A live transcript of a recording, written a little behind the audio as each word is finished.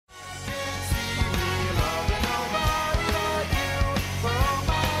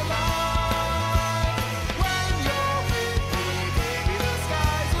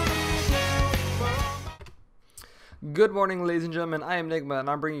Good morning, ladies and gentlemen. I am Nigma, and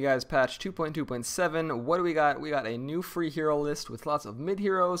I'm bringing you guys patch 2.2.7. What do we got? We got a new free hero list with lots of mid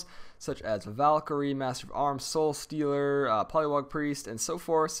heroes, such as Valkyrie, Master of Arms, Soul Stealer, Polywog Priest, and so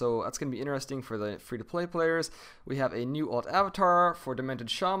forth. So that's going to be interesting for the free-to-play players. We have a new alt avatar for Demented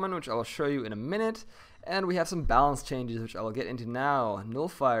Shaman, which I will show you in a minute. And we have some balance changes, which I will get into now.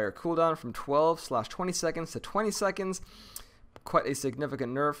 Nullfire cooldown from 12/20 seconds to 20 seconds. Quite a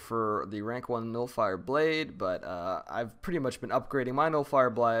significant nerf for the rank 1 Nullfire Blade, but I've pretty much been upgrading my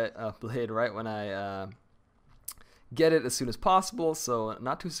Nullfire Blade right when I get it as soon as possible, so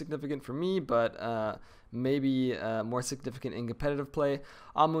not too significant for me, but maybe more significant in competitive play.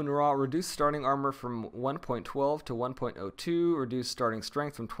 Amun-Ra reduced starting armor from 1.12 to 1.02, reduced starting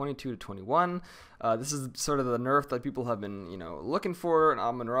strength from 22 to 21. This is sort of the nerf that people have been, looking for in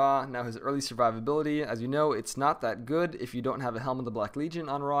Amun-Ra. Now his early survivability, as you know, it's not that good if you don't have a Helm of the Black Legion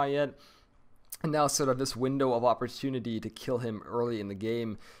on Ra yet. And now sort of this window of opportunity to kill him early in the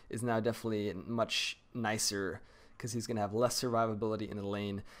game is now definitely much nicer, because he's going to have less survivability in the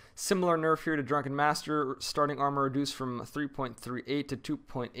lane. Similar nerf here to Drunken Master, starting armor reduced from 3.38 to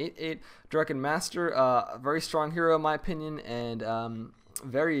 2.88. Drunken Master, very strong hero in my opinion, and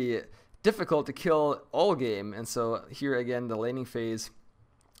very difficult to kill all game, and so here again the laning phase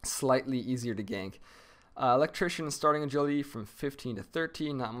slightly easier to gank. Electrician starting agility from 15 to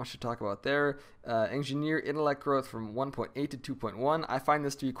 13, not much to talk about there. Engineer intellect growth from 1.8 to 2.1. I find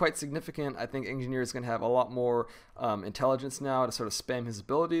this to be quite significant. I think Engineer is going to have a lot more intelligence now to sort of spam his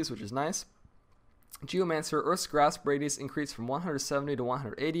abilities, which is nice. Geomancer, Earth's Grasp radius increased from 170 to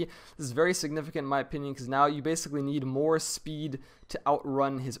 180. This is very significant in my opinion, because now you basically need more speed to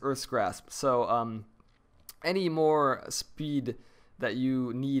outrun his Earth's Grasp. So any more speed that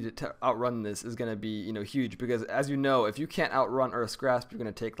you need to outrun this is going to be, huge, because as you know, if you can't outrun Earth's Grasp, you're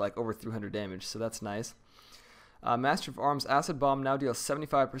going to take like over 300 damage, so that's nice. Master of Arms Acid Bomb now deals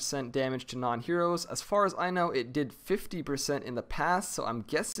 75% damage to non-heroes. As far as I know, it did 50% in the past, so I'm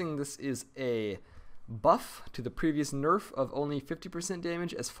guessing this is a buff to the previous nerf of only 50%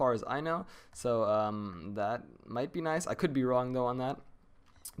 damage as far as I know, so that might be nice. I could be wrong though on that,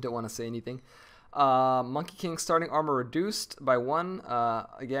 don't want to say anything. Monkey King starting armor reduced by 1.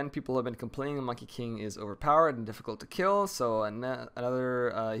 Again, people have been complaining Monkey King is overpowered and difficult to kill, so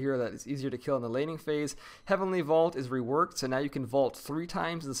another hero that is easier to kill in the laning phase. Heavenly Vault is reworked, so now you can vault 3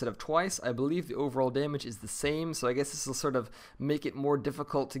 times instead of twice. I believe the overall damage is the same, so I guess this will sort of make it more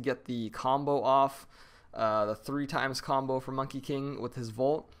difficult to get the combo off, the 3 times combo for Monkey King with his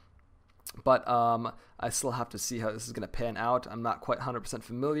Vault. But I still have to see how this is going to pan out. I'm not quite 100%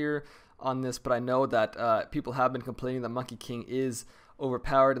 familiar on this, but I know that people have been complaining that Monkey King is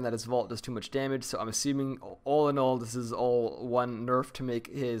overpowered and that his Vault does too much damage, so I'm assuming all in all this is all one nerf to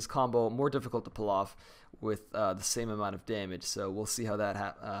make his combo more difficult to pull off with the same amount of damage, so we'll see how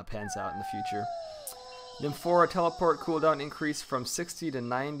that pans out in the future. Nymphora teleport cooldown increased from 60 to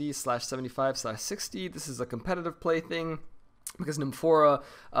 90/75/60. This is a competitive play thing, because Nymphora,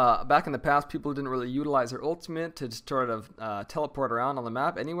 back in the past, people didn't really utilize her ultimate to just sort of teleport around on the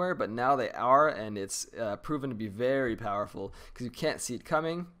map anywhere, but now they are, and it's proven to be very powerful because you can't see it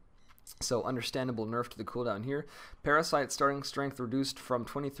coming. So understandable nerf to the cooldown here. Parasite starting strength reduced from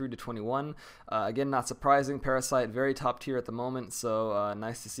 23 to 21. Again, not surprising. Parasite very top tier at the moment, so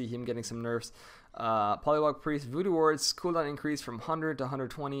nice to see him getting some nerfs. Polywog Priest Voodoo Wards cooldown increase from 100 to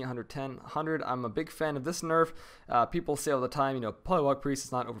 120, 110, 100. I'm a big fan of this nerf. People say all the time, Polywog Priest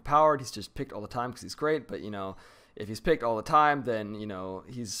is not overpowered. He's just picked all the time because he's great. But if he's picked all the time, then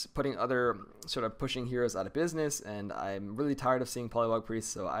he's putting other sort of pushing heroes out of business. And I'm really tired of seeing Polywog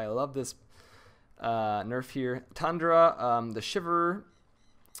Priest, so I love this nerf here. Tundra, the Shiver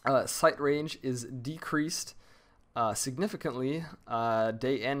sight range is decreased significantly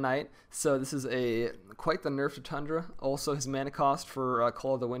day and night, so this is quite the nerf to Tundra. Also, his mana cost for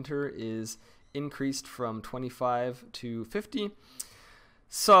Call of the Winter is increased from 25 to 50,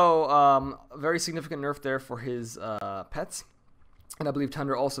 so very significant nerf there for his pets. And I believe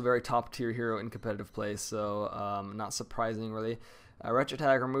Tundra also very top tier hero in competitive play, so not surprising really. Wretched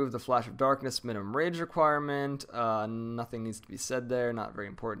Hag removed the Flash of Darkness minimum rage requirement. Nothing needs to be said there, not very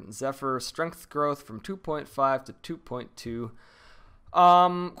important. Zephyr, strength growth from 2.5 to 2.2.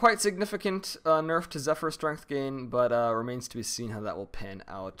 Quite significant nerf to Zephyr strength gain, but remains to be seen how that will pan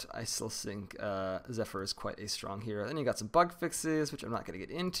out. I still think Zephyr is quite a strong hero. Then you got some bug fixes, which I'm not going to get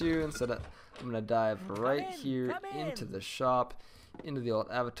into. Instead, I'm going to dive right here into the shop, into the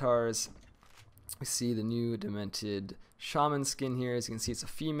alt avatars. We see the new Demented Shaman skin here. As you can see, it's a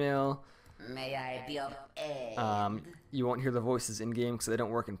female. May I be of aid? You won't hear the voices in game because they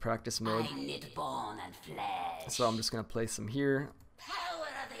don't work in practice mode. I knit bone and flesh. So I'm just gonna play some here. Power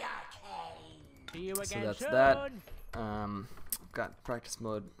of the arcane. See you So again that's soon. that. I've got practice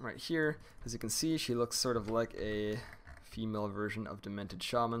mode right here. As you can see, she looks sort of like a female version of Demented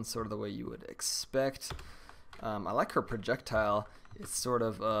Shaman, sort of the way you would expect. I like her projectile. It's sort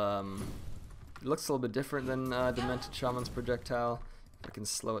of it looks a little bit different than Demented Shaman's projectile. If I can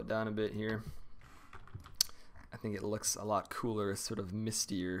slow it down a bit here, I think it looks a lot cooler. It's sort of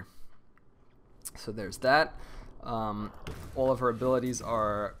mistier. So there's that. All of her abilities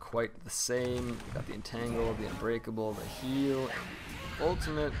are quite the same. You've got the Entangle, the Unbreakable, the Heal, and the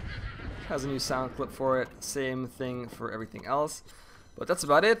Ultimate. Has a new sound clip for it. Same thing for everything else. But that's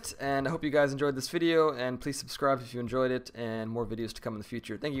about it, and I hope you guys enjoyed this video, and please subscribe if you enjoyed it, and more videos to come in the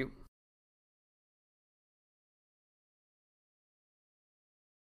future. Thank you.